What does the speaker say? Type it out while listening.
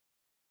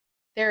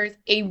There's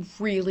a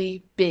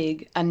really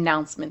big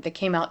announcement that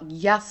came out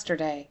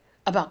yesterday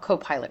about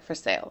Copilot for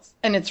Sales,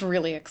 and it's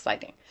really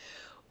exciting.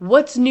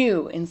 What's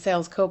new in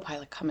Sales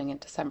Copilot coming in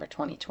December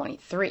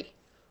 2023?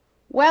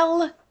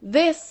 Well,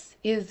 this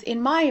is,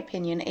 in my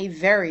opinion, a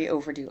very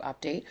overdue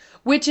update,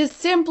 which is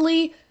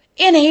simply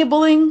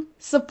enabling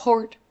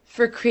support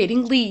for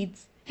creating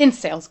leads in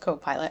Sales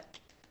Copilot.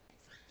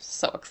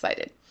 So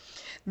excited.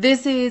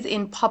 This is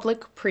in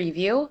public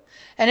preview,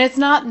 and it's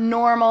not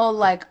normal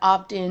like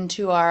opt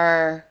into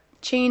our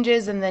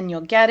changes and then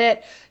you'll get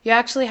it. You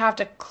actually have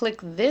to click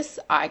this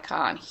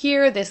icon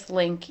here, this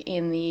link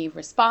in the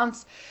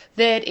response,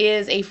 that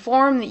is a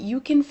form that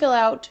you can fill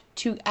out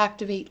to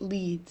activate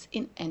leads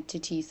in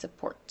entity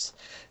support.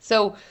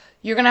 So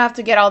you're going to have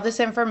to get all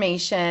this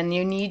information.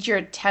 You need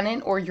your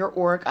tenant or your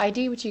org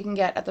ID, which you can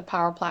get at the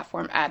Power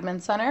Platform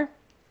Admin Center.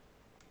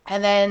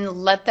 And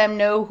then let them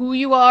know who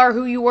you are,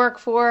 who you work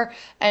for,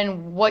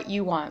 and what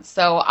you want.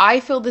 So I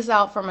filled this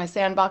out for my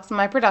sandbox and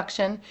my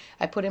production.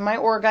 I put in my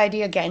org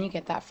ID. Again, you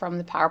get that from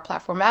the Power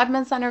Platform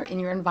Admin Center in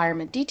your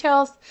environment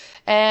details,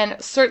 and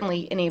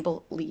certainly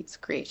enable leads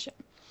creation.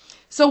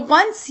 So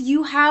once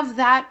you have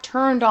that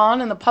turned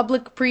on and the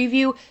public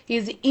preview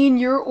is in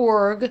your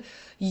org,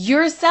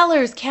 your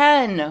sellers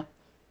can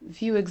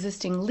view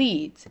existing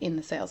leads in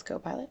the Sales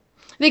Copilot.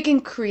 They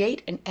can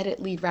create and edit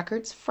lead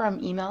records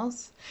from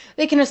emails.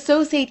 They can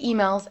associate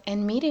emails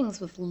and meetings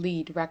with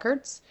lead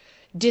records,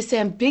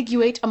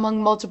 disambiguate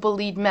among multiple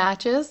lead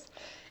matches,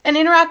 and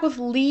interact with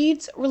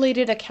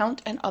leads-related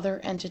account and other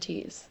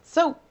entities.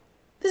 So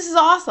this is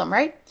awesome,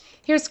 right?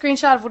 Here's a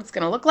screenshot of what it's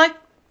going to look like.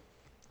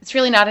 It's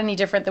really not any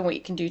different than what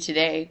you can do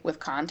today with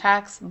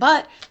contacts,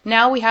 but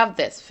now we have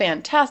this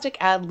fantastic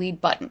add lead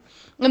button.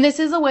 And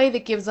this is a way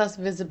that gives us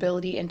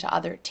visibility into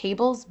other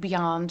tables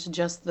beyond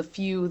just the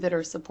few that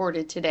are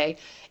supported today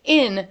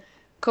in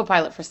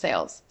Copilot for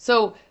Sales.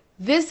 So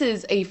this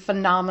is a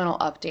phenomenal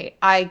update.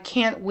 I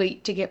can't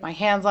wait to get my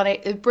hands on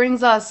it. It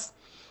brings us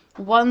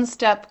one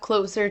step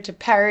closer to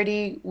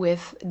parity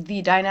with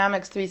the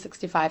Dynamics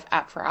 365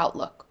 app for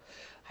Outlook.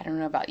 I don't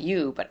know about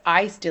you, but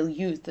I still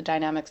use the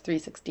Dynamics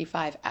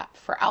 365 app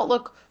for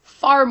Outlook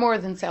far more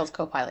than Sales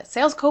Copilot.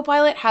 Sales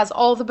Copilot has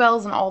all the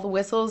bells and all the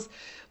whistles,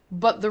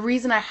 but the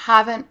reason I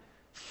haven't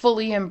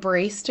fully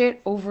embraced it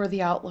over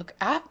the Outlook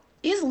app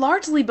is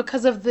largely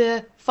because of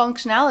the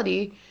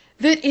functionality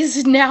that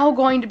is now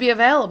going to be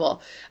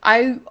available.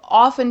 I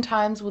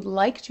oftentimes would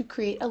like to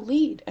create a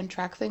lead and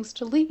track things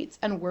to leads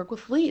and work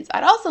with leads.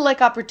 I'd also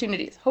like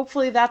opportunities.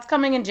 Hopefully that's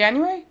coming in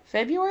January,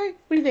 February?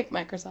 What do you think,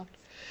 Microsoft?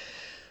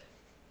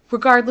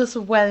 Regardless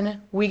of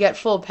when we get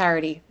full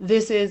parity,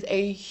 this is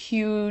a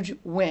huge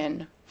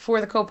win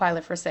for the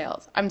Copilot for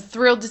Sales. I'm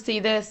thrilled to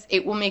see this.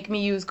 It will make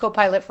me use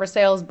Copilot for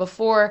Sales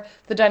before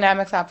the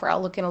Dynamics app for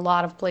Outlook in a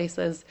lot of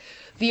places.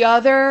 The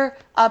other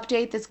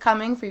update that's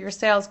coming for your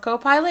Sales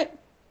Copilot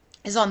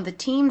is on the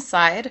Teams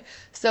side.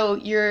 So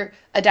your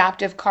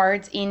adaptive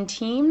cards in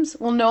Teams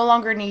will no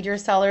longer need your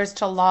sellers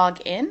to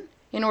log in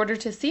order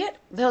to see it.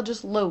 They'll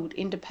just load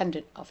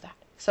independent of that.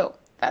 So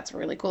that's a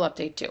really cool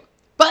update too.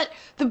 But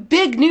the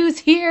big news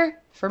here,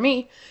 for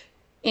me,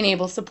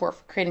 enables support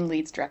for creating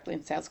leads directly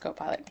in Sales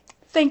Copilot.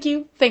 Thank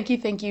you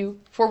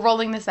for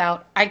rolling this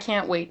out. I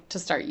can't wait to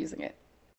start using it.